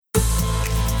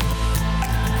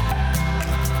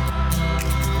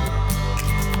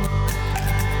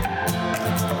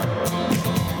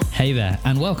Hey there,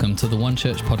 and welcome to the One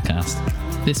Church podcast.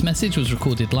 This message was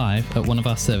recorded live at one of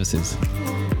our services.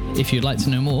 If you'd like to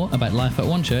know more about life at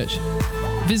One Church,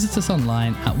 visit us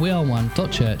online at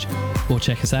weareone.church or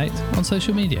check us out on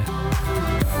social media.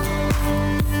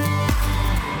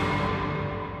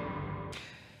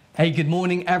 Hey, good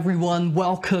morning, everyone.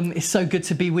 Welcome. It's so good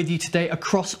to be with you today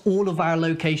across all of our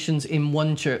locations in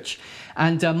One Church.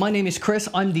 And my name is Chris.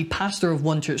 I'm the pastor of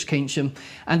One Church Keynsham,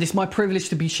 and it's my privilege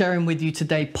to be sharing with you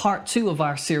today part 2 of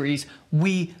our series,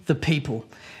 We the People.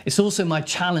 It's also my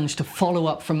challenge to follow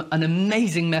up from an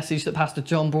amazing message that Pastor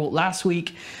John brought last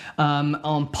week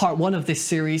on part 1 of this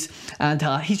series. And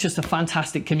he's just a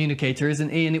fantastic communicator, isn't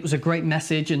he? And it was a great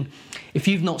message. And if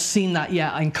you've not seen that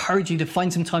yet, I encourage you to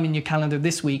find some time in your calendar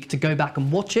this week to go back and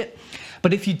watch it.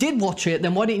 But if you did watch it,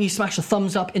 then why don't you smash a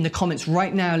thumbs up in the comments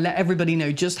right now and let everybody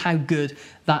know just how good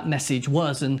that message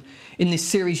was. And in this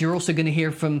series, you're also going to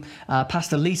hear from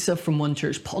Pastor Lisa from One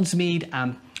Church Podsmead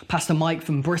and Pastor Mike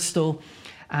from Bristol.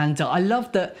 And I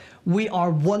love that we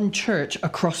are one church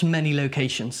across many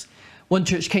locations. One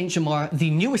Church Keynsham are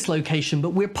the newest location, but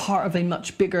we're part of a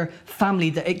much bigger family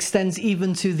that extends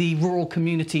even to the rural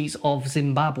communities of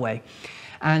Zimbabwe.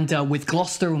 And with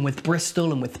Gloucester and with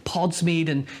Bristol and with Podsmead,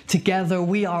 and together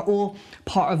we are all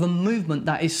part of a movement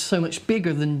that is so much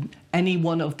bigger than any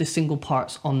one of the single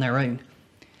parts on their own.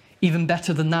 Even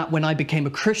better than that, when I became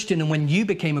a Christian and when you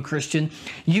became a Christian,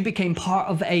 you became part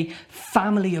of a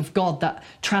family of God that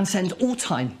transcends all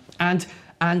time and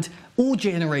all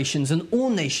generations and all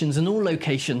nations and all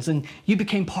locations. And you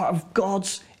became part of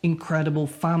God's incredible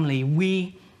family,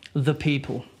 we the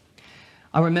people.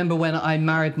 I remember when I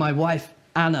married my wife,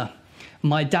 Anna,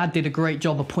 my dad did a great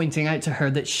job of pointing out to her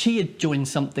that she had joined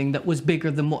something that was bigger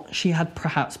than what she had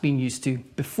perhaps been used to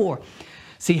before.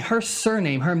 See, her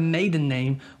surname, her maiden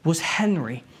name, was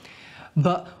Henry.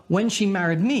 But when she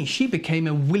married me, she became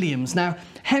a Williams. Now,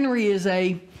 Henry is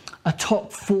a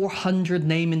top 400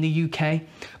 name in the UK,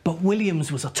 but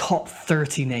Williams was a top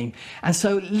 30 name. And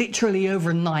so literally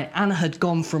overnight, Anna had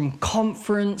gone from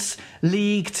Conference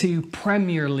League to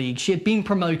Premier League. She had been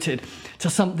promoted to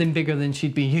something bigger than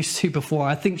she'd been used to before.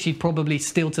 I think she'd probably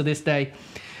still to this day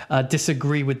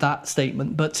disagree with that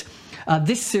statement. But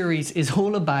this series is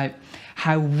all about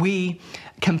how we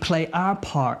can play our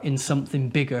part in something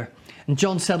bigger. And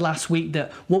John said last week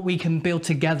that what we can build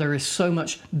together is so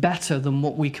much better than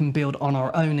what we can build on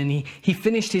our own. And he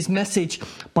finished his message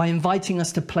by inviting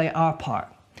us to play our part,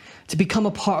 to become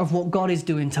a part of what God is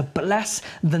doing, to bless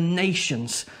the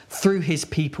nations through his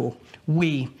people,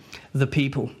 we the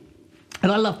people.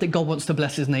 And I love that God wants to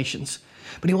bless his nations,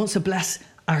 but he wants to bless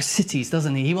our cities,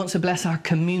 doesn't he? He wants to bless our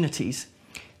communities,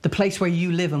 the place where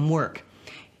you live and work.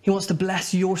 He wants to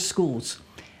bless your schools,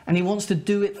 and he wants to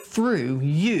do it through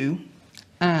you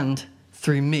and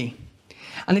through me.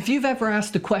 And if you've ever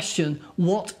asked the question,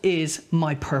 what is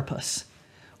my purpose?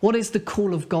 What is the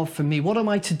call of God for me? What am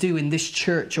I to do in this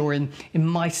church or in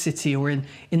my city or in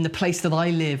the place that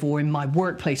I live or in my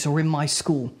workplace or in my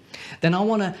school? Then I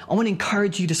want to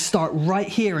encourage you to start right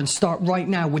here and start right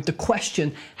now with the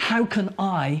question, how can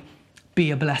I be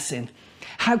a blessing?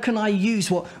 How can I use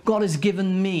what God has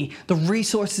given me, the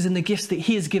resources and the gifts that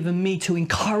he has given me to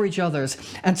encourage others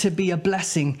and to be a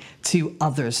blessing to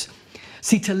others?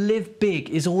 See, to live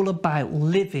big is all about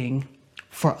living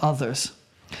for others.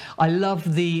 I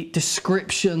love the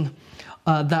description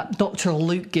that Dr.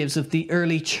 Luke gives of the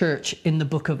early church in the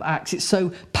book of Acts. It's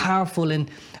so powerful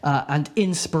and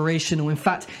inspirational. In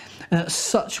fact,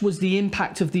 such was the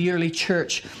impact of the early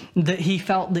church that he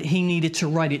felt that he needed to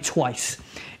write it twice,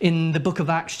 in the book of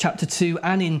Acts chapter 2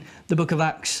 and in the book of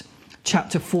Acts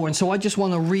chapter 4. And so I just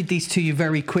want to read these to you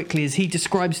very quickly as he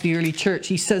describes the early church.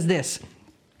 He says this.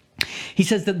 He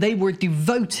says that they were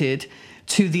devoted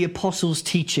to the apostles'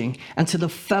 teaching and to the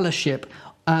fellowship,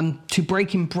 to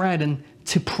breaking bread and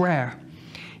to prayer.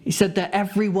 He said that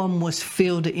everyone was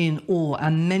filled in awe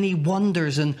and many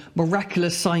wonders and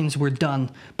miraculous signs were done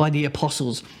by the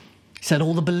apostles. He said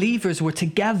all the believers were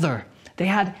together. They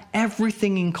had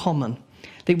everything in common.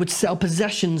 They would sell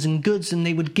possessions and goods and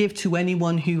they would give to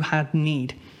anyone who had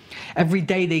need. Every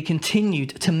day they continued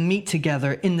to meet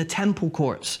together in the temple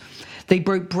courts. They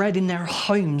broke bread in their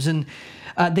homes and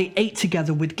they ate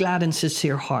together with glad and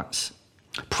sincere hearts.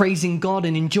 Praising God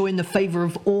and enjoying the favor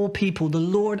of all people, the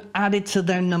Lord added to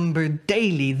their number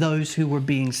daily those who were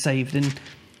being saved. And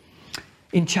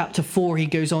in chapter 4, he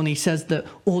goes on, he says that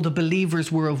all the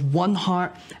believers were of one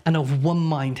heart and of one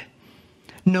mind.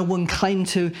 No one claimed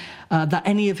that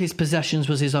any of his possessions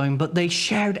was his own, but they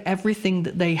shared everything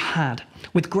that they had.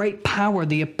 With great power,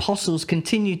 the apostles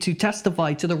continued to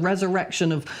testify to the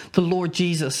resurrection of the Lord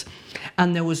Jesus,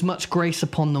 and there was much grace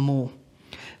upon them all.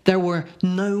 There were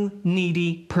no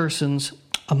needy persons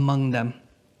among them.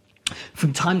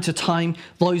 From time to time,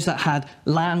 those that had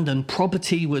land and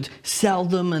property would sell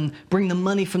them and bring the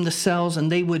money from the sales,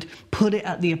 and they would put it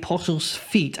at the apostles'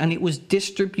 feet, and it was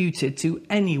distributed to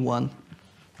anyone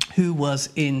who was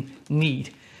in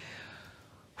need.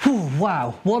 Whew,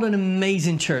 wow, what an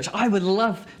amazing church. I would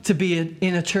love to be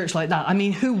in a church like that. I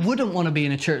mean, who wouldn't want to be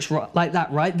in a church like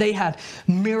that, right? They had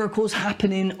miracles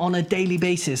happening on a daily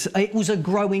basis. It was a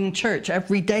growing church.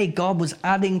 Every day, God was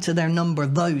adding to their number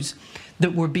those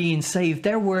that were being saved.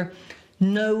 There were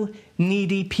no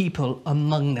needy people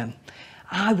among them.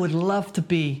 I would love to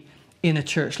be in a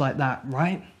church like that,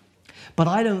 right? But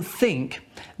I don't think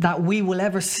that we will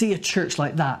ever see a church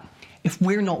like that if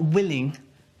we're not willing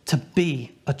to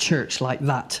be a church like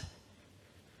that.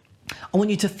 I want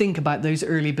you to think about those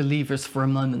early believers for a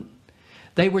moment.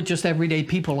 They were just everyday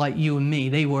people like you and me.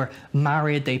 They were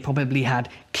married. They probably had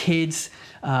kids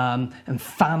and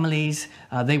families.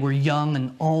 They were young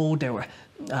and old. There were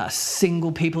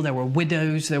single people. There were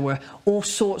widows. There were all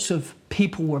sorts of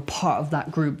people were part of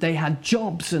that group. They had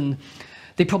jobs, and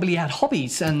they probably had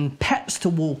hobbies and pets to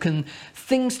walk and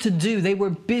things to do. They were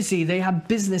busy. They had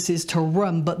businesses to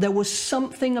run. But there was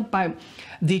something about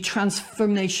the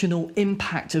transformational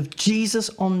impact of Jesus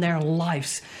on their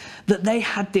lives that they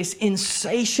had this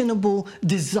insatiable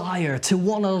desire to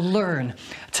want to learn,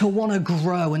 to want to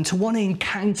grow, and to want to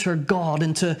encounter God,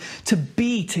 and to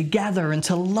be together and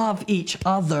to love each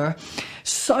other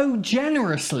so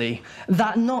generously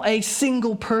that not a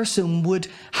single person would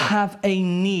have a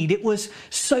need. It was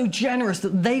so generous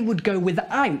that they would go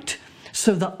without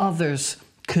so that others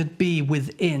could be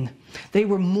within. They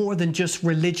were more than just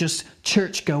religious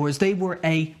churchgoers. They were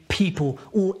a people,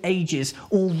 all ages,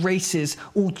 all races,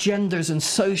 all genders and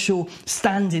social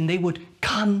standing. They would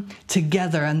come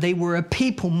together, and they were a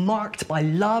people marked by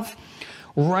love,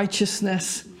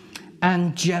 righteousness,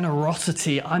 and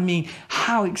generosity. I mean,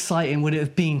 how exciting would it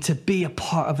have been to be a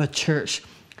part of a church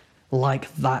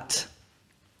like that?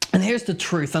 And here's the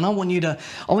truth, and I want you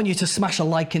to smash a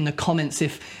like in the comments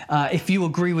if you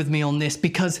agree with me on this,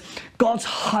 because God's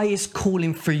highest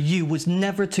calling for you was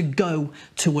never to go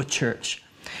to a church.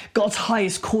 God's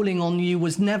highest calling on you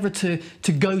was never to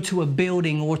go to a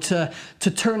building or to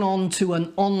turn on to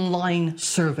an online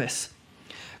service.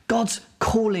 God's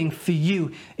calling for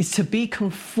you is to be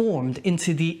conformed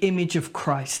into the image of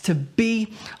Christ, to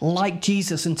be like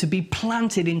Jesus, and to be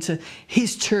planted into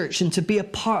his church, and to be a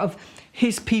part of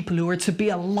his people who are to be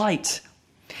a light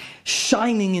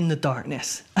shining in the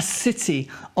darkness, a city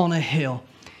on a hill,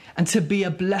 and to be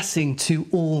a blessing to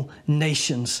all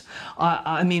nations.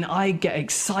 I mean, I get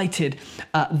excited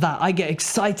at that. I get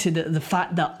excited at the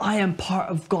fact that I am part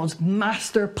of God's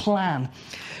master plan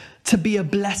to be a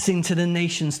blessing to the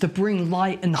nations, to bring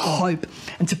light and hope,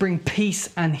 and to bring peace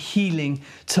and healing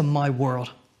to my world.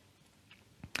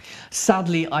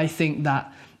 Sadly, I think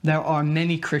that there are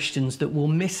many Christians that will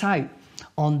miss out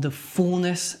on the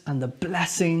fullness and the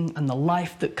blessing and the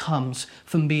life that comes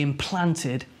from being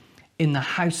planted in the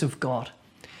house of God,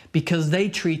 because they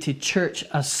treated church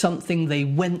as something they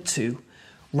went to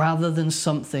rather than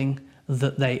something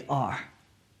that they are.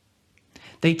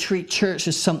 They treat church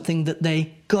as something that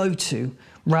they go to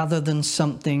rather than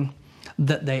something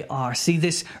that they are. See,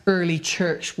 this early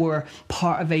church were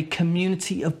part of a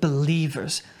community of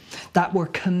believers that were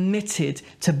committed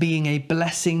to being a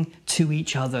blessing to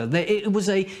each other. It was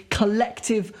a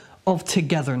collective of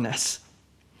togetherness.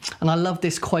 And I love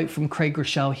this quote from Craig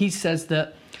Rochelle. He says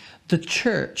that the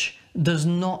church does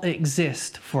not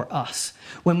exist for us.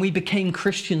 When we became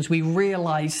Christians, we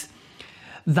realized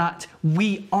that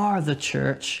we are the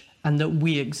church and that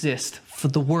we exist for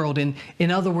the world.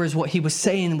 In other words, what he was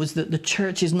saying was that the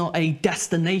church is not a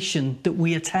destination that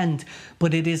we attend,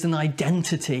 but it is an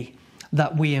identity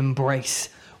that we embrace.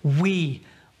 We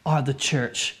are the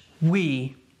church.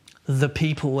 We, the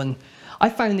people. And I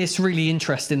found this really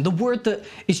interesting. The word that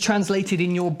is translated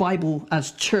in your Bible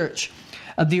as church,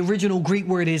 the original Greek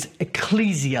word is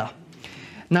ecclesia.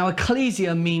 Now,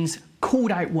 ecclesia means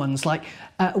called out ones, like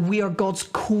we are God's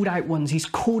called out ones. He's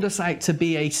called us out to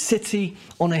be a city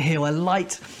on a hill, a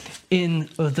light in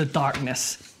the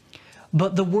darkness.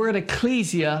 But the word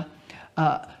ecclesia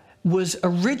was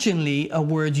originally a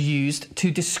word used to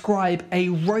describe a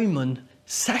Roman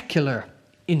secular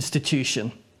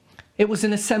institution. It was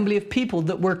an assembly of people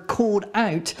that were called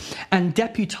out and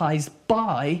deputized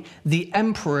by the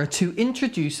emperor to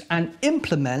introduce and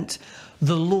implement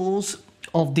the laws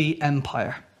of the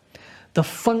empire. The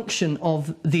function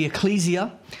of the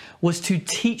ecclesia was to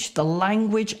teach the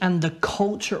language and the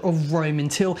culture of Rome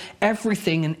until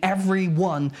everything and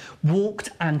everyone walked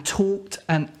and talked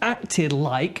and acted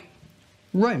like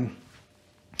Rome.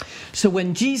 So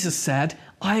when Jesus said,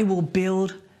 I will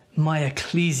build my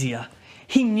ecclesia,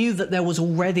 he knew that there was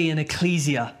already an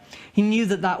ecclesia. He knew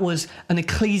that that was an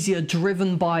ecclesia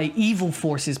driven by evil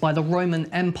forces, by the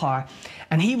Roman Empire.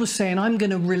 And he was saying, I'm going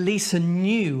to release a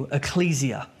new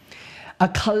ecclesia. A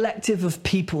collective of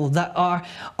people that are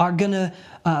going to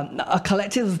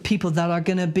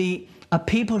be a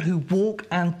people who walk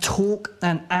and talk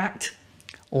and act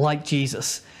like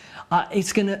Jesus.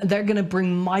 They're going to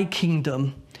bring my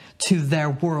kingdom to their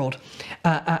world,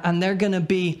 and they're going to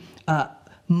be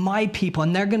my people,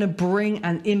 and they're going to bring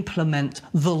and implement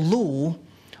the law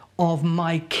of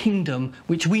my kingdom,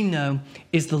 which we know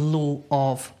is the law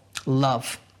of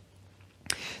love.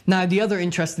 Now, the other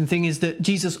interesting thing is that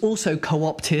Jesus also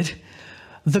co-opted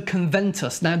the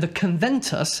conventus. Now, the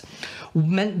conventus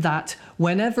meant that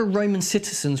whenever Roman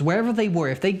citizens, wherever they were,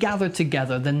 if they gathered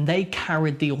together, then they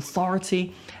carried the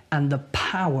authority and the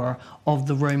power of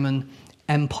the Roman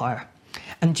Empire.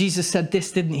 And Jesus said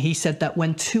this, didn't he? He said that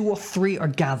when 2 or 3 are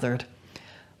gathered,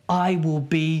 I will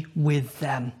be with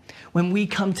them. When we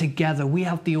come together, we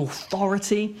have the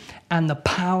authority and the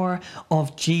power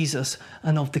of Jesus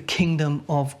and of the kingdom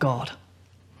of God.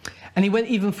 And he went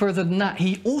even further than that.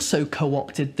 He also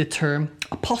co-opted the term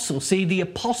apostle. See, the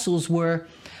apostles were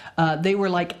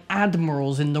like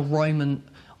admirals in the Roman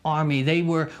army. They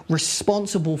were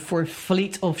responsible for a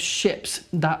fleet of ships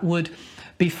that would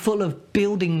be full of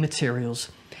building materials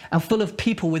and full of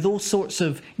people with all sorts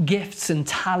of gifts and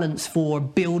talents for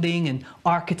building and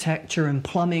architecture and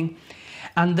plumbing.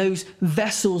 And those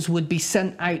vessels would be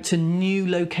sent out to new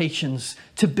locations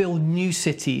to build new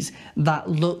cities that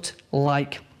looked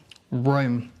like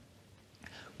Rome.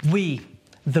 We,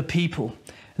 the people,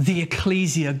 the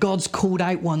ecclesia, God's called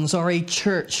out ones, are a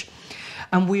church,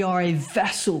 and we are a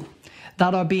vessel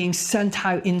that are being sent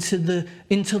out into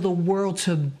the world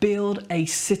to build a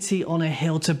city on a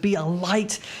hill, to be a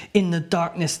light in the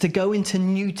darkness, to go into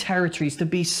new territories, to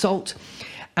be salt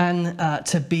and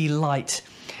to be light.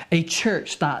 A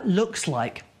church that looks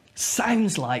like,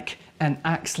 sounds like, and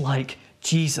acts like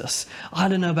Jesus. I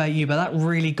don't know about you, but that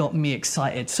really got me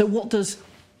excited. So what does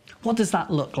that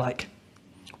look like?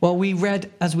 Well,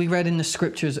 as we read in the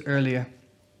scriptures earlier,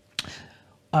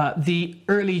 the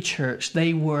early church,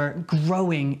 they were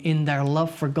growing in their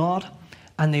love for God,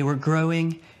 and they were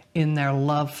growing in their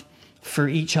love for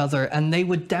each other. And they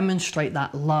would demonstrate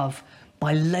that love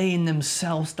by laying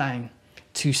themselves down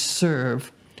to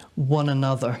serve one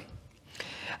another.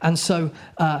 And so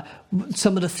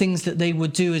some of the things that they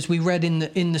would do, as we read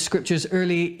in the scriptures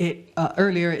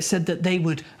earlier, it said that they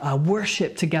would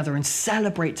worship together and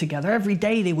celebrate together. Every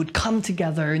day they would come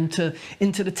together into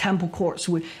the temple courts,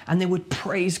 and they would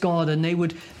praise God, and they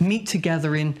would meet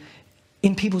together in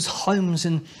people's homes,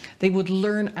 and they would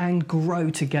learn and grow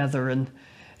together. And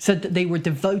said that they were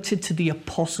devoted to the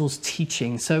apostles'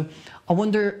 teaching. So I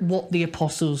wonder what the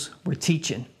apostles were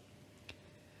teaching.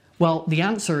 Well, the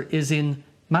answer is in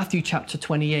Matthew chapter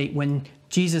 28, when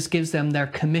Jesus gives them their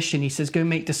commission. He says, go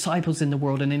make disciples in the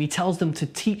world. And then he tells them to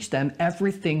teach them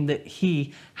everything that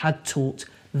he had taught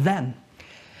them.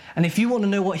 And if you want to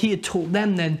know what he had taught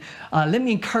them, then let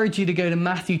me encourage you to go to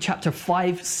Matthew chapter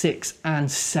 5, 6,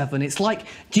 and 7. It's like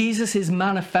Jesus'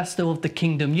 manifesto of the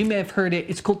kingdom. You may have heard it.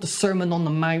 It's called the Sermon on the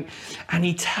Mount. And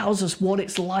he tells us what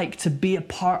it's like to be a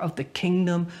part of the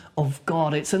kingdom of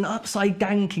God. It's an upside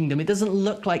down kingdom. It doesn't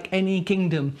look like any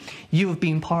kingdom you have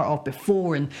been part of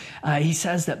before. And he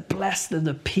says that blessed are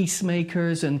the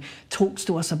peacemakers, and talks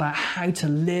to us about how to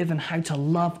live and how to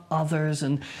love others,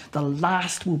 and the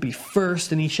last will be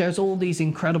first. And he shares all these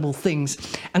incredible things.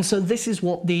 And so this is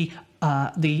what the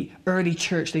early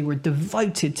church, they were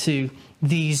devoted to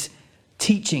these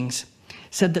teachings.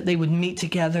 Said that they would meet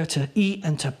together to eat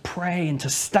and to pray and to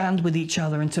stand with each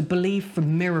other and to believe for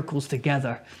miracles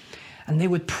together. And they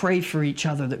would pray for each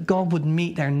other that God would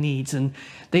meet their needs. And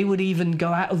they would even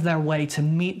go out of their way to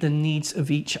meet the needs of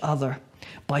each other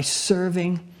by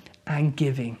serving and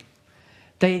giving.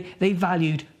 They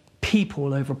valued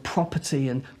people over property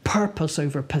and purpose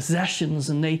over possessions.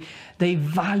 And they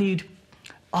valued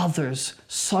others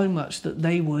so much that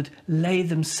they would lay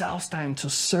themselves down to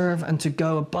serve and to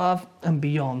go above and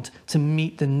beyond to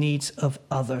meet the needs of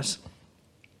others.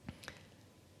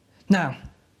 Now,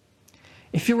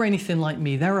 if you're anything like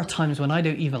me, there are times when I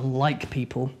don't even like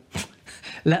people.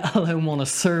 let alone want to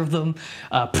serve them,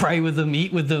 pray with them,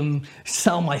 eat with them,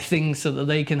 sell my things so that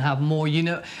they can have more.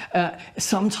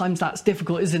 Sometimes that's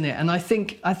difficult, isn't it? And I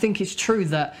think it's true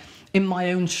that in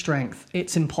my own strength,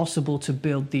 it's impossible to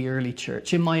build the early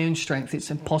church. In my own strength,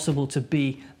 it's impossible to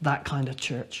be that kind of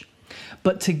church.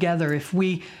 But together, if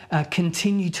we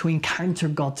continue to encounter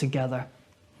God together,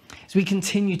 as we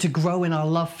continue to grow in our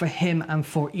love for Him and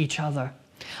for each other,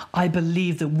 I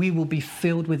believe that we will be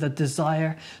filled with a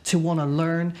desire to want to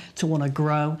learn, to want to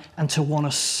grow, and to want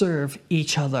to serve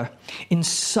each other in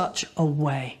such a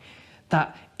way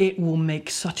that it will make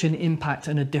such an impact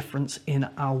and a difference in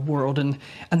our world. And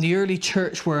the early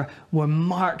church were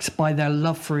marked by their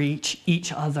love for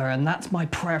each other. And that's my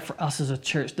prayer for us as a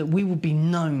church, that we will be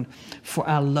known for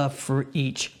our love for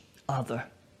each other.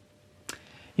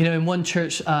 In One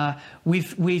Church,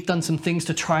 we've done some things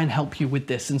to try and help you with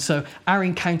this. And so our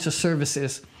encounter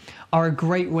services are a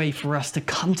great way for us to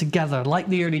come together, like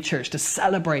the early church, to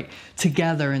celebrate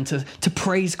together and to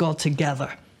praise God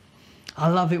together. I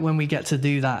love it when we get to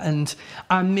do that. And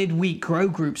our midweek grow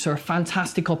groups are a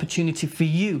fantastic opportunity for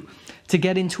you to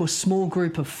get into a small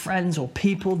group of friends or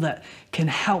people that can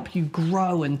help you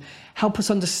grow and help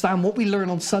us understand what we learn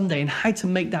on Sunday and how to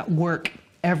make that work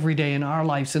every day in our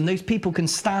lives. And those people can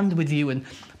stand with you and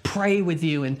pray with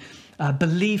you and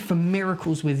believe for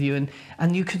miracles with you,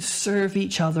 and you can serve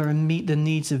each other and meet the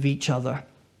needs of each other.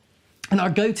 And our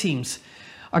Go Teams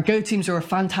are a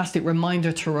fantastic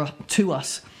reminder to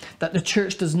us that the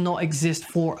church does not exist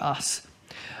for us,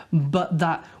 but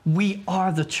that we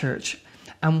are the church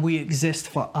and we exist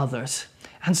for others.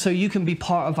 And so you can be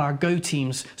part of our Go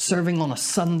Teams, serving on a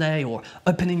Sunday or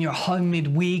opening your home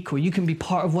midweek, or you can be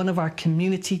part of one of our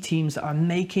community teams that are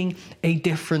making a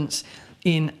difference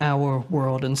in our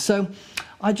world. And so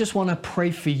I just want to pray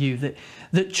for you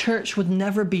that church would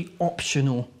never be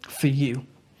optional for you.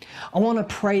 I want to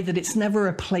pray that it's never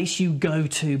a place you go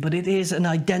to, but it is an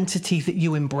identity that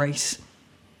you embrace.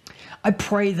 I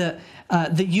pray that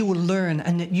you will learn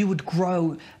and that you would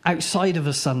grow outside of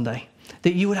a Sunday,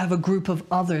 that you would have a group of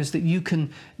others that you can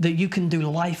do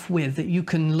life with, that you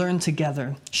can learn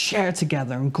together, share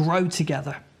together, and grow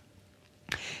together.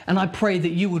 And I pray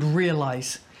that you would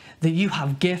realize that you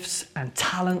have gifts and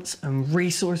talents and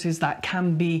resources that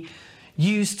can be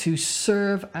used to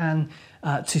serve and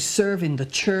to serve in the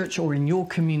church or in your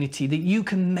community, that you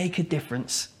can make a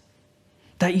difference,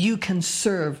 that you can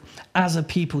serve as a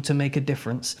people to make a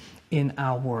difference in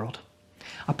our world.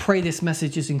 I pray this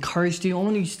message has encouraged you. I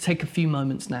want you to take a few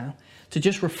moments now to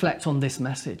just reflect on this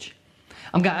message.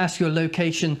 I'm going to ask your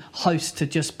location host to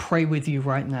just pray with you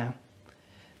right now,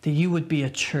 that you would be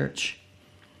a church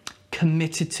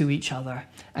committed to each other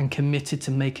and committed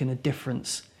to making a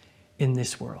difference in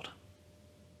this world.